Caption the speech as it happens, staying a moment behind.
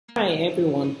Hi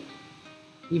everyone,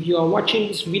 if you are watching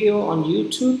this video on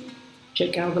YouTube,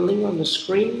 check out the link on the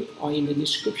screen or in the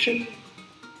description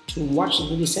to watch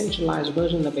the decentralized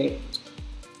version of it.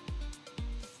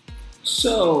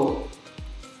 So,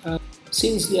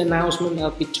 since the announcement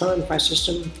of BitTorrent File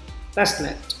System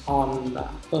TestNet on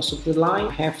 1st of July,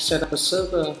 I have set up a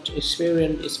server to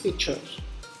experience its features.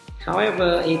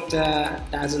 However, it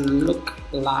doesn't look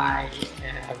like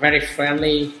very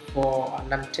friendly for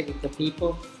non-technical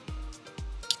people.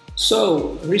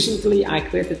 So recently I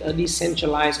created a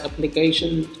decentralized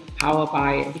application powered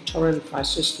by BitTorrent File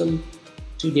System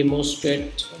to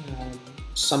demonstrate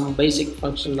some basic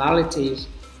functionalities,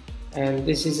 and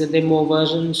this is a demo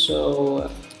version, so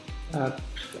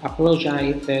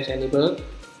apologize if there's any bug.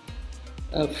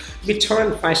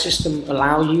 BitTorrent File System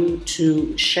allows you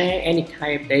to share any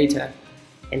kind of data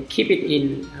and keep it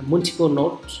in multiple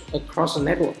nodes across the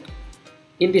network.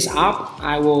 In this app,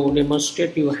 I will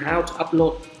demonstrate you how to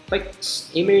upload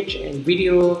text, image, and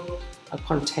video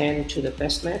content to the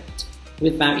testnet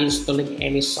without installing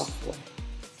any software.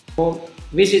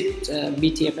 Visit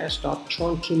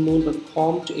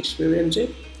btfs.tron2moon.com to experience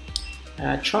it.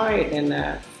 Try it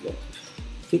and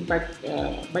feedback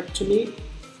back to me.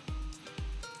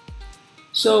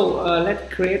 So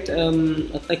let's create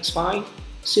a text file.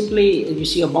 Simply, you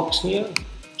see a box here.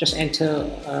 Just enter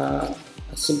a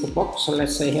simple box. So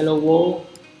let's say hello world.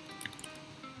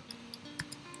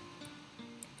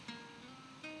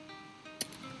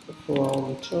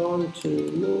 From Tron to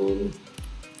Moon,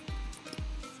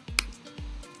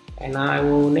 and I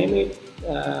will name it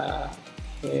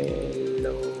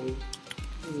hello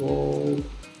world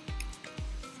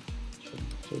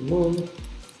to Moon,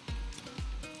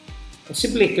 and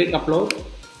simply click upload.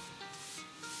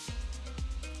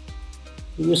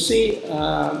 You will see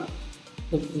the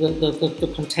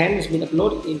content has been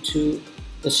uploaded into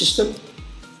the system,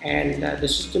 and the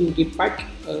system gives back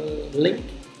a link.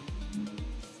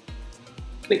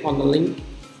 Click on the link,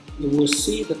 you will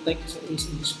see the text is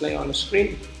displayed on the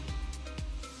screen.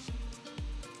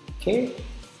 Okay,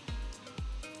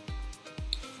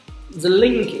 the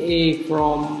link is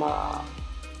from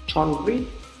Tron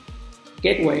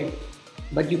Gateway,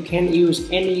 but you can use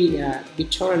any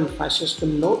BitTorrent File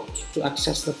System node to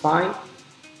access the file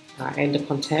and the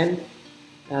content.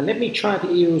 Let me try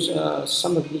to use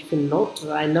some of the different nodes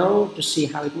that I know to see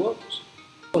how it works.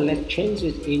 So let's change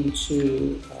it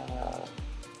into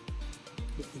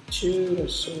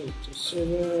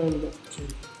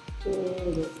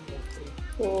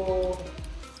 2.7.24,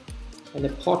 and the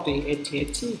port is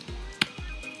 8080.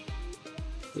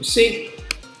 You see,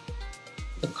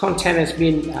 the content has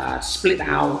been split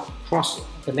out across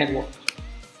the network.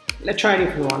 Let's try a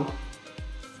different one.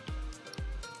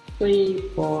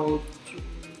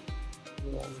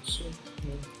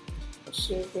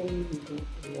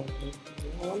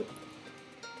 3.17.1.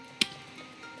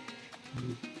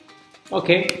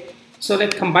 Okay, so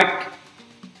let's come back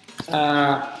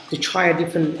to try a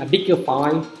different, bigger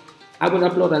file. I will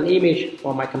upload an image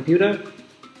from my computer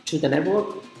to the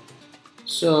network.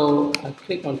 So I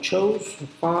click on choose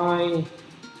file.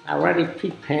 I already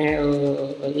prepared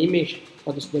an image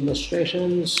for this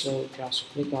demonstration, so just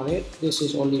click on it. This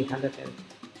is only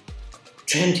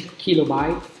 120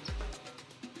 kilobytes,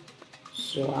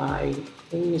 so I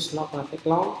think it's not going to take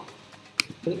long.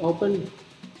 Click open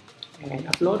and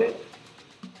upload it.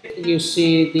 You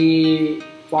see the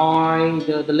file,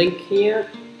 the link here,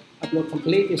 upload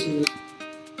complete. This is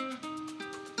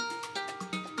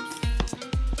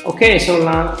okay. So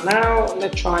now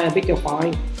let's try a bigger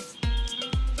file.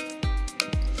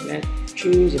 Let's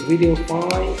choose a video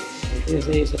file. This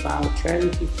is about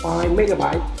 25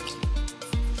 megabytes. So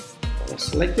let's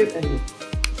select it and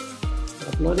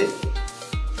upload it.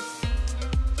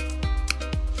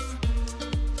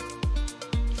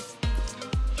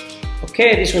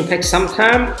 Okay, this will take some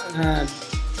time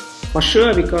for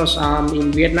sure, because I'm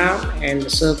in Vietnam and the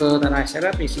server that I set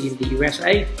up is in the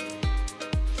USA.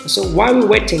 So while we're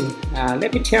waiting,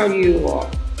 let me tell you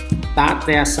that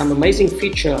there are some amazing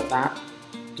features that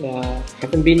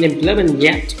haven't been implemented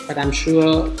yet, but I'm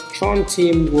sure Tron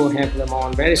team will have them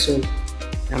on very soon.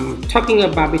 I'm talking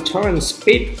about BitTorrent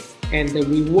Speed and the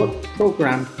reward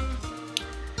program.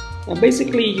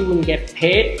 Basically, you will get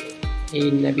paid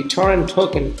in a BitTorrent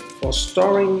token for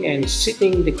storing and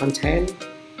seeding the content,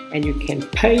 and you can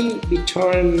pay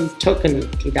BitTorrent token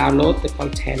to download the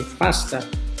content faster.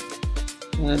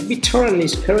 BitTorrent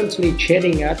is currently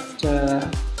trading at,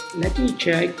 let me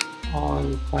check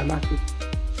on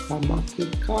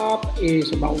CoinMarketCap,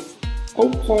 is about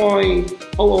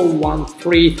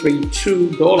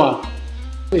 $0.001332.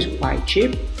 It's quite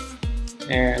cheap.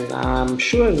 and I'm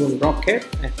sure it will rocket,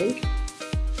 I think.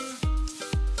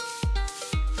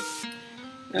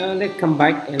 Let's come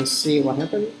back and see what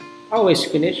happened. Oh, it's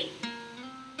finished.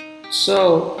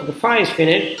 So the file is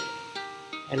finished,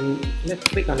 and let's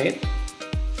click on it.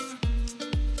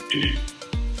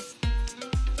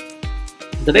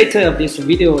 The data of this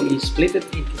video is split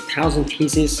into 1,000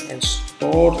 pieces and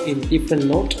stored in different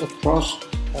nodes across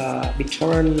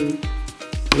BitTorrent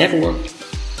network,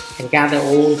 and gather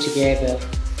all together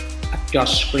at your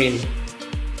screen.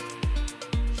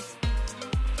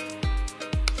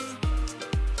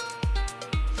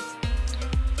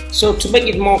 So to make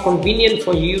it more convenient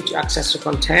for you to access the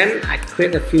content, I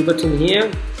create a few buttons here.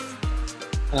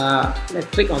 Let's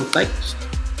click on text.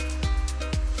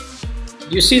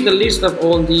 You see the list of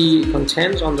all the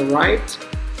contents on the right.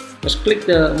 Let's click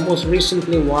the most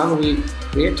recently one we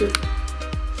created.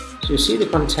 So you see the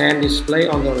content display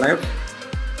on the left,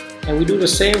 and we do the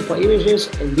same for images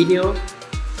and video.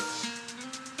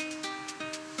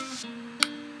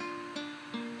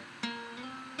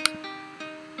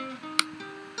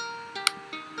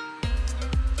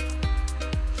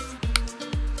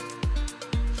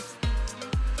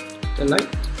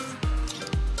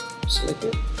 Select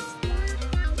it.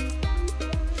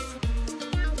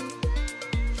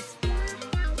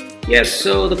 Yes,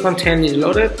 so the content is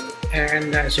loaded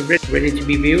and it's ready to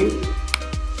be viewed.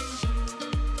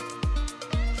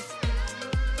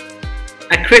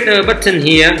 I create a button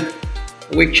here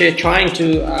which is trying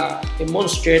to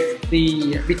demonstrate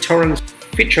the BitTorrent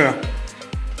feature,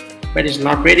 but it's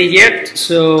not ready yet.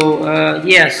 So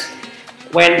yes,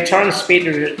 when torrent speed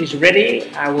is ready,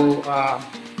 I will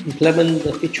implement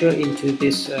the feature into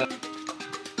this.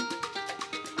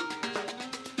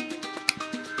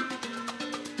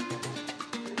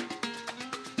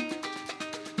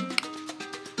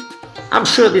 I'm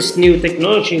sure this new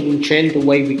technology will change the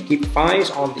way we keep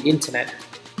files on the internet.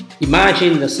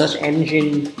 Imagine the search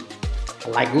engine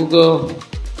like Google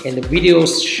and the video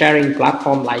sharing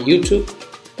platform like YouTube,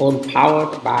 all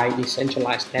powered by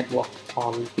decentralized network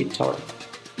on BitTorrent.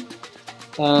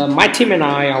 My team and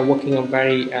I are working on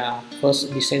very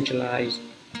first decentralized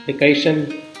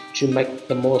application to make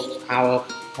the most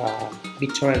out of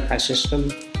BitTorrent File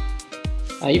System.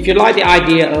 If you like the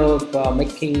idea of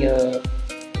making a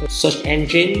search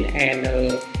engine and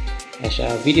as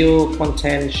a video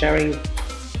content sharing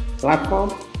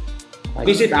platform,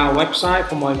 visit our website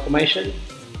for more information.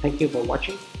 Thank you for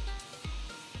watching.